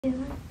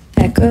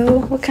Echo?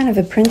 What kind of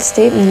a print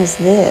statement is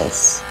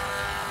this?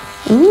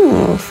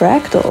 Ooh,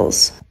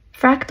 fractals.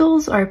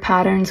 Fractals are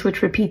patterns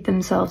which repeat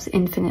themselves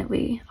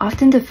infinitely,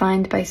 often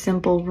defined by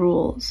simple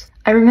rules.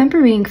 I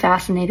remember being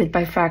fascinated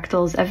by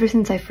fractals ever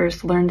since I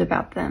first learned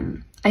about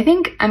them. I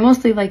think I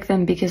mostly like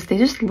them because they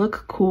just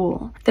look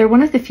cool. They're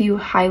one of the few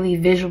highly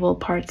visual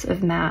parts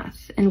of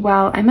math, and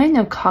while I might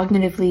know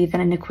cognitively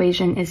that an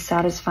equation is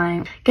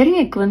satisfying, getting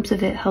a glimpse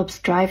of it helps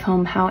drive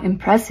home how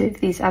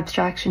impressive these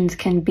abstractions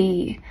can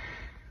be.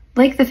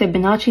 Like the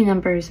Fibonacci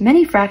numbers,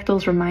 many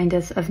fractals remind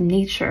us of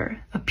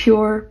nature, a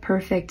pure,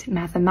 perfect,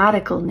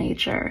 mathematical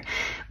nature,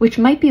 which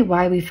might be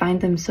why we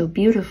find them so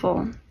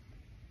beautiful.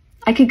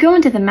 I could go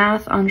into the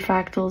math on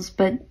fractals,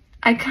 but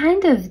I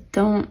kind of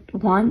don't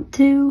want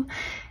to.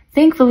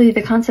 Thankfully,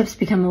 the concepts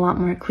become a lot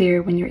more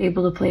clear when you're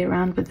able to play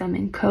around with them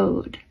in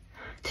code.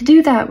 To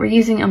do that, we're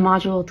using a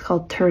module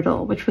called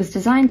Turtle, which was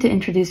designed to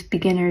introduce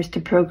beginners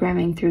to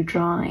programming through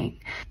drawing.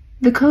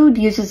 The code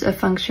uses a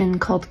function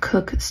called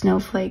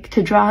cook_snowflake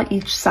to draw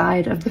each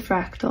side of the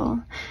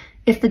fractal.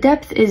 If the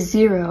depth is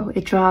 0,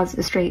 it draws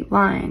a straight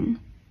line.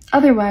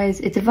 Otherwise,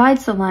 it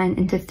divides the line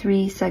into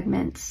 3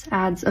 segments,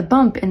 adds a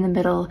bump in the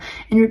middle,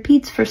 and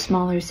repeats for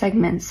smaller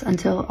segments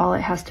until all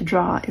it has to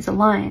draw is a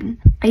line.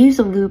 I use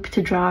a loop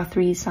to draw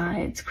 3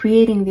 sides,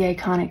 creating the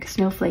iconic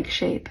snowflake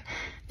shape.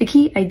 The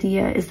key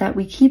idea is that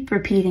we keep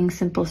repeating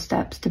simple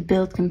steps to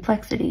build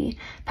complexity,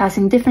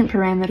 passing different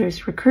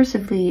parameters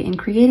recursively and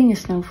creating a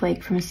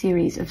snowflake from a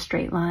series of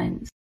straight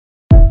lines.